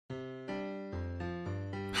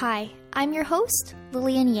Hi, I'm your host,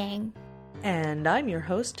 Lillian Yang. And I'm your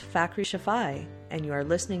host, Fakhri Shafai, and you are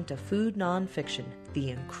listening to Food Nonfiction, the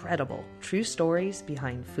incredible true stories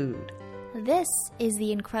behind food. This is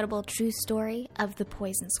the incredible true story of the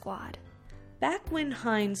Poison Squad. Back when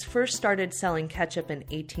Heinz first started selling ketchup in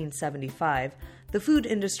 1875, the food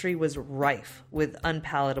industry was rife with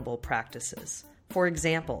unpalatable practices. For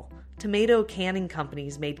example, tomato canning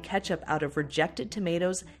companies made ketchup out of rejected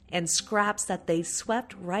tomatoes and scraps that they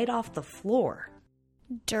swept right off the floor.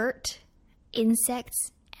 Dirt,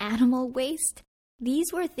 insects, animal waste,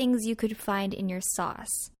 these were things you could find in your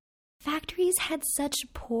sauce. Factories had such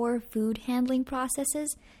poor food handling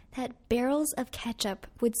processes that barrels of ketchup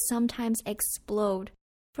would sometimes explode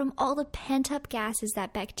from all the pent-up gases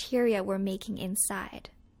that bacteria were making inside.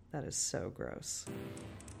 That is so gross.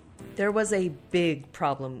 There was a big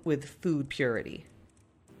problem with food purity.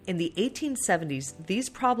 In the 1870s, these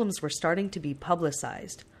problems were starting to be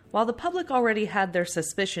publicized. While the public already had their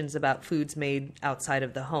suspicions about foods made outside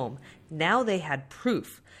of the home, now they had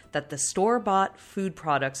proof that the store-bought food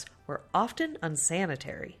products were often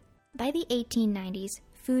unsanitary. By the 1890s,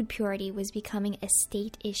 food purity was becoming a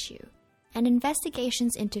state issue, and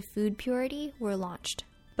investigations into food purity were launched.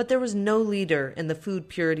 But there was no leader in the food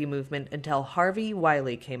purity movement until Harvey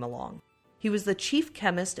Wiley came along. He was the chief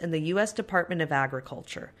chemist in the U.S. Department of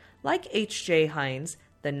Agriculture. Like H.J. Heinz,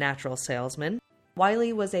 the natural salesman,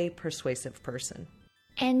 Wiley was a persuasive person.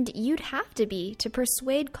 And you'd have to be to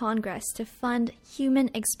persuade Congress to fund human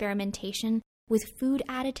experimentation with food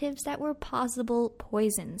additives that were possible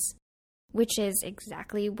poisons, which is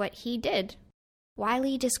exactly what he did.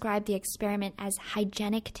 Wiley described the experiment as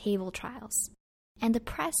hygienic table trials, and the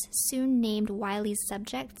press soon named Wiley's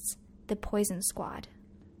subjects the Poison Squad.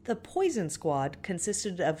 The Poison Squad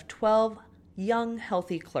consisted of 12 young,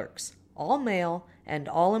 healthy clerks, all male and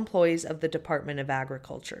all employees of the Department of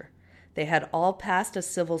Agriculture. They had all passed a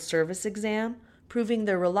civil service exam, proving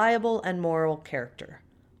their reliable and moral character.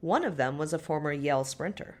 One of them was a former Yale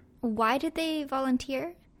sprinter. Why did they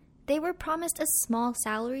volunteer? They were promised a small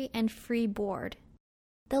salary and free board.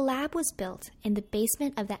 The lab was built in the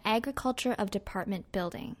basement of the Agriculture of Department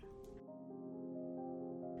building.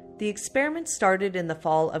 The experiment started in the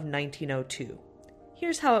fall of 1902.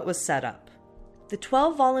 Here's how it was set up. The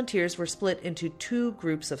 12 volunteers were split into two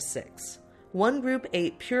groups of 6. One group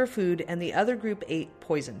ate pure food and the other group ate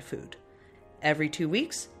poisoned food. Every 2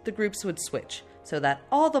 weeks, the groups would switch so that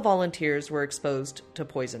all the volunteers were exposed to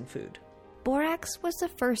poisoned food. Borax was the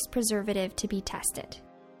first preservative to be tested.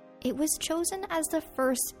 It was chosen as the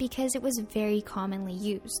first because it was very commonly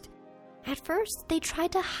used. At first, they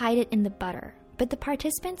tried to hide it in the butter, but the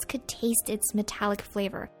participants could taste its metallic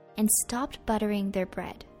flavor and stopped buttering their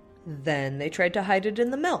bread. Then they tried to hide it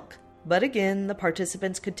in the milk, but again, the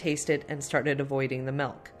participants could taste it and started avoiding the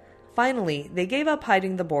milk. Finally, they gave up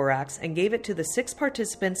hiding the borax and gave it to the 6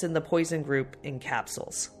 participants in the poison group in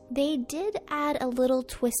capsules. They did add a little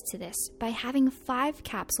twist to this by having 5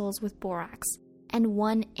 capsules with borax and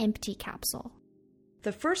 1 empty capsule.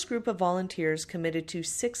 The first group of volunteers committed to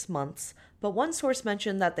 6 months, but one source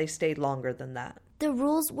mentioned that they stayed longer than that. The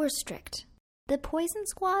rules were strict. The Poison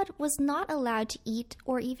Squad was not allowed to eat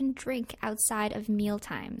or even drink outside of meal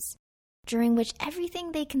times, during which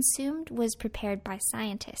everything they consumed was prepared by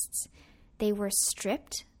scientists. They were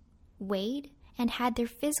stripped, weighed, and had their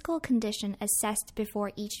physical condition assessed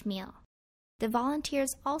before each meal. The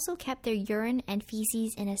volunteers also kept their urine and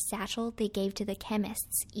feces in a satchel they gave to the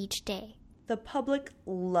chemists each day. The public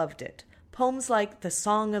loved it. Poems like The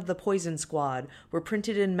Song of the Poison Squad were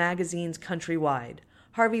printed in magazines countrywide.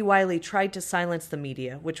 Harvey Wiley tried to silence the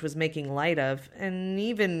media, which was making light of and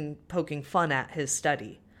even poking fun at his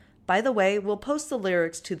study. By the way, we'll post the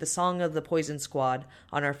lyrics to The Song of the Poison Squad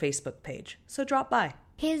on our Facebook page, so drop by.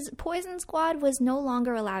 His Poison Squad was no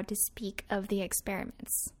longer allowed to speak of the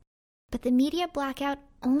experiments. But the media blackout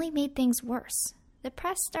only made things worse. The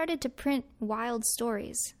press started to print wild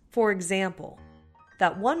stories. For example,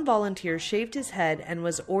 that one volunteer shaved his head and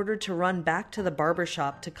was ordered to run back to the barber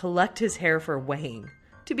shop to collect his hair for weighing.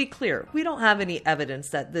 To be clear, we don't have any evidence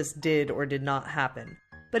that this did or did not happen,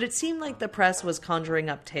 but it seemed like the press was conjuring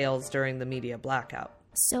up tales during the media blackout.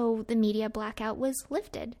 So the media blackout was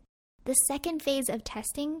lifted. The second phase of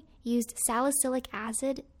testing used salicylic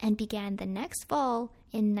acid and began the next fall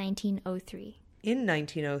in 1903. In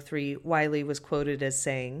 1903, Wiley was quoted as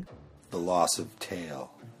saying, "The loss of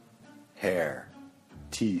tail, hair,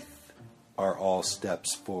 teeth are all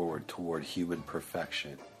steps forward toward human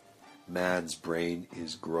perfection. Man's brain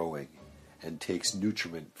is growing and takes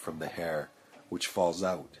nutriment from the hair, which falls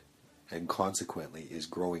out, and consequently is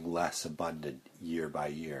growing less abundant year by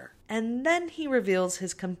year. And then he reveals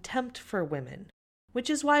his contempt for women, which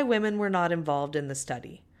is why women were not involved in the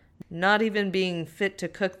study, not even being fit to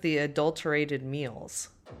cook the adulterated meals.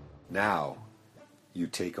 Now, you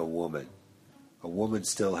take a woman. A woman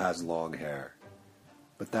still has long hair,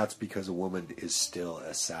 but that's because a woman is still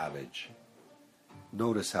a savage.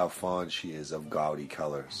 Notice how fond she is of gaudy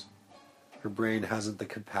colors. Her brain hasn't the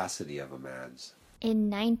capacity of a man's. In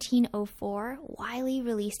 1904, Wiley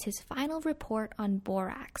released his final report on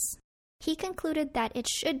borax. He concluded that it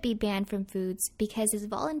should be banned from foods because his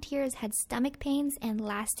volunteers had stomach pains and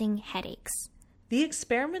lasting headaches. The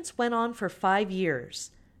experiments went on for 5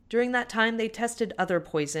 years. During that time, they tested other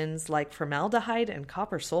poisons like formaldehyde and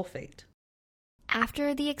copper sulfate.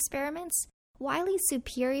 After the experiments, Wiley's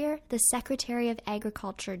superior, the Secretary of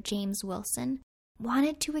Agriculture, James Wilson,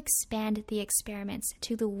 wanted to expand the experiments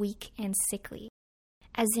to the weak and sickly.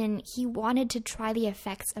 As in, he wanted to try the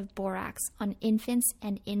effects of borax on infants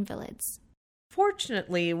and invalids.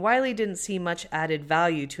 Fortunately, Wiley didn't see much added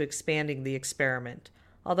value to expanding the experiment,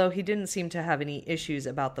 although he didn't seem to have any issues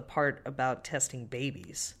about the part about testing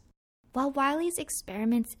babies. While Wiley's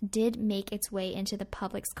experiments did make its way into the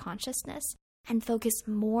public's consciousness and focus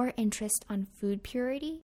more interest on food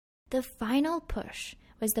purity, the final push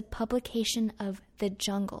was the publication of The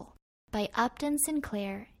Jungle by Upton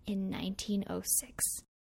Sinclair in 1906.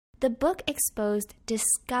 The book exposed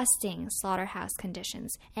disgusting slaughterhouse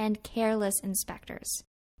conditions and careless inspectors.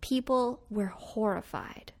 People were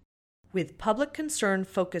horrified. With public concern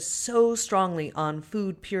focused so strongly on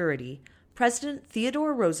food purity, President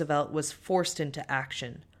Theodore Roosevelt was forced into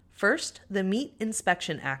action. First, the Meat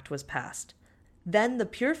Inspection Act was passed. Then the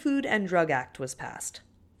Pure Food and Drug Act was passed.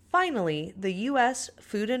 Finally, the U.S.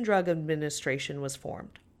 Food and Drug Administration was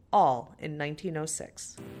formed, all in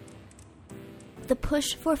 1906. The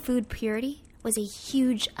push for food purity was a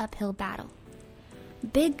huge uphill battle.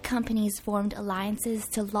 Big companies formed alliances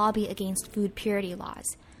to lobby against food purity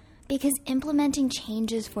laws because implementing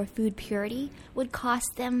changes for food purity would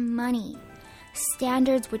cost them money.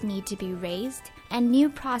 Standards would need to be raised, and new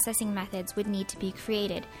processing methods would need to be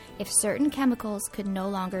created if certain chemicals could no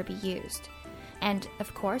longer be used. And,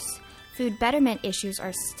 of course, food betterment issues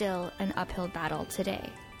are still an uphill battle today.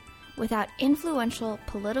 Without influential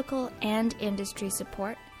political and industry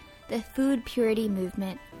support, the food purity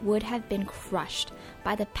movement would have been crushed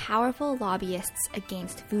by the powerful lobbyists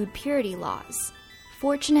against food purity laws.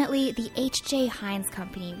 Fortunately, the H.J. Heinz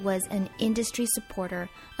Company was an industry supporter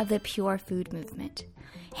of the pure food movement.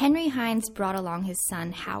 Henry Heinz brought along his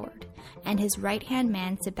son, Howard, and his right-hand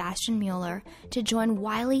man, Sebastian Mueller, to join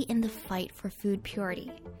Wiley in the fight for food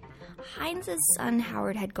purity. Heinz's son,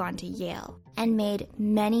 Howard, had gone to Yale and made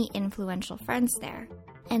many influential friends there,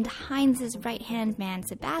 and Heinz's right-hand man,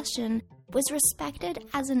 Sebastian, was respected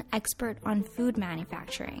as an expert on food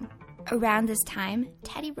manufacturing. Around this time,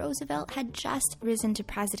 Teddy Roosevelt had just risen to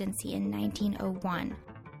presidency in 1901.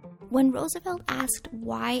 When Roosevelt asked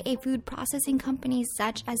why a food processing company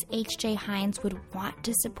such as H.J. Heinz would want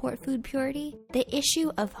to support food purity, the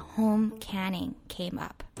issue of home canning came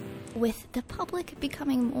up. With the public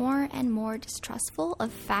becoming more and more distrustful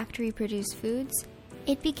of factory-produced foods,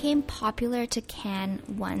 it became popular to can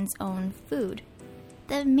one's own food.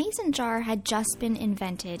 The mason jar had just been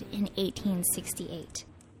invented in 1868.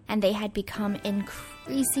 And they had become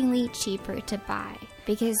increasingly cheaper to buy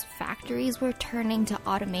because factories were turning to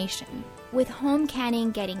automation. With home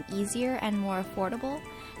canning getting easier and more affordable,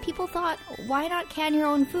 people thought, why not can your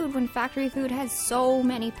own food when factory food has so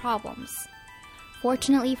many problems?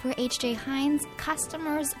 Fortunately for H.J. Heinz,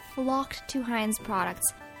 customers flocked to Heinz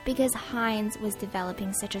products because Heinz was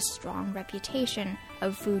developing such a strong reputation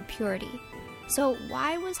of food purity. So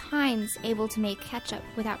why was Heinz able to make ketchup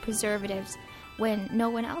without preservatives when no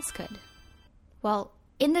one else could? Well,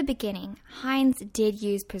 in the beginning, Heinz did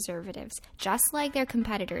use preservatives, just like their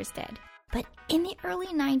competitors did. But in the early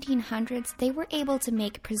 1900s, they were able to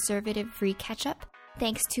make preservative-free ketchup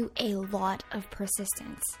thanks to a lot of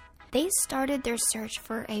persistence. They started their search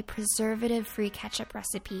for a preservative-free ketchup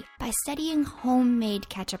recipe by studying homemade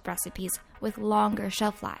ketchup recipes with longer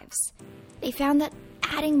shelf lives. They found that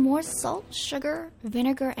adding more salt, sugar,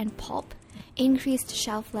 vinegar, and pulp increased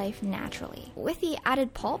shelf life naturally. With the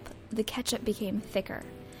added pulp, the ketchup became thicker.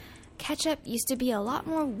 Ketchup used to be a lot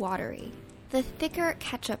more watery. The thicker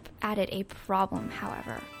ketchup added a problem,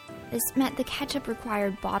 however. This meant the ketchup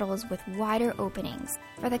required bottles with wider openings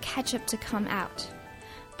for the ketchup to come out.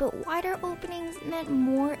 But wider openings meant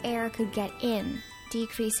more air could get in,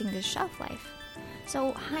 decreasing the shelf life.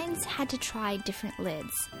 So Heinz had to try different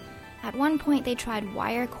lids. At one point, they tried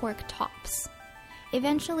wire cork tops.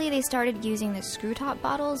 Eventually, they started using the screw-top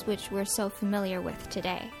bottles, which we're so familiar with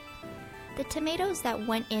today. The tomatoes that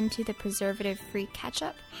went into the preservative-free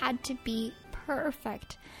ketchup had to be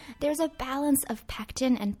perfect. There's a balance of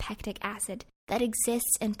pectin and pectic acid that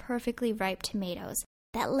exists in perfectly ripe tomatoes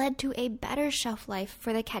that led to a better shelf life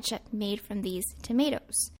for the ketchup made from these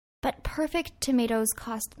tomatoes. But perfect tomatoes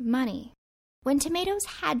cost money. When tomatoes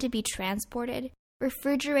had to be transported,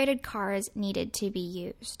 refrigerated cars needed to be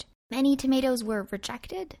used. Many tomatoes were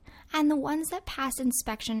rejected, and the ones that passed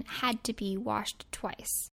inspection had to be washed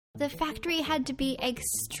twice. The factory had to be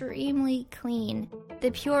extremely clean.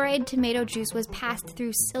 The pureed tomato juice was passed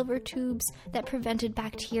through silver tubes that prevented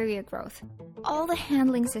bacteria growth. All the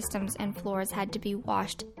handling systems and floors had to be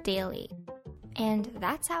washed daily. And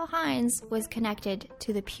that's how Heinz was connected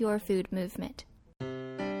to the pure food movement.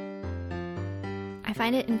 I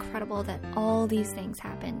find it incredible that all these things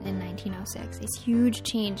happened in 1906, these huge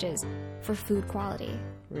changes for food quality.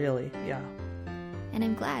 Really, yeah. And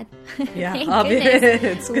I'm glad. Yeah, Thank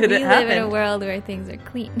it's goodness good we it live in a happened. world where things are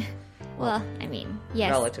clean. Well, I mean,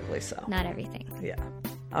 yes, Relatively so. not everything. Yeah.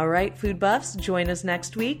 All right, food buffs, join us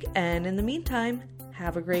next week. And in the meantime,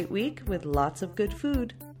 have a great week with lots of good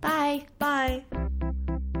food. Bye. Bye.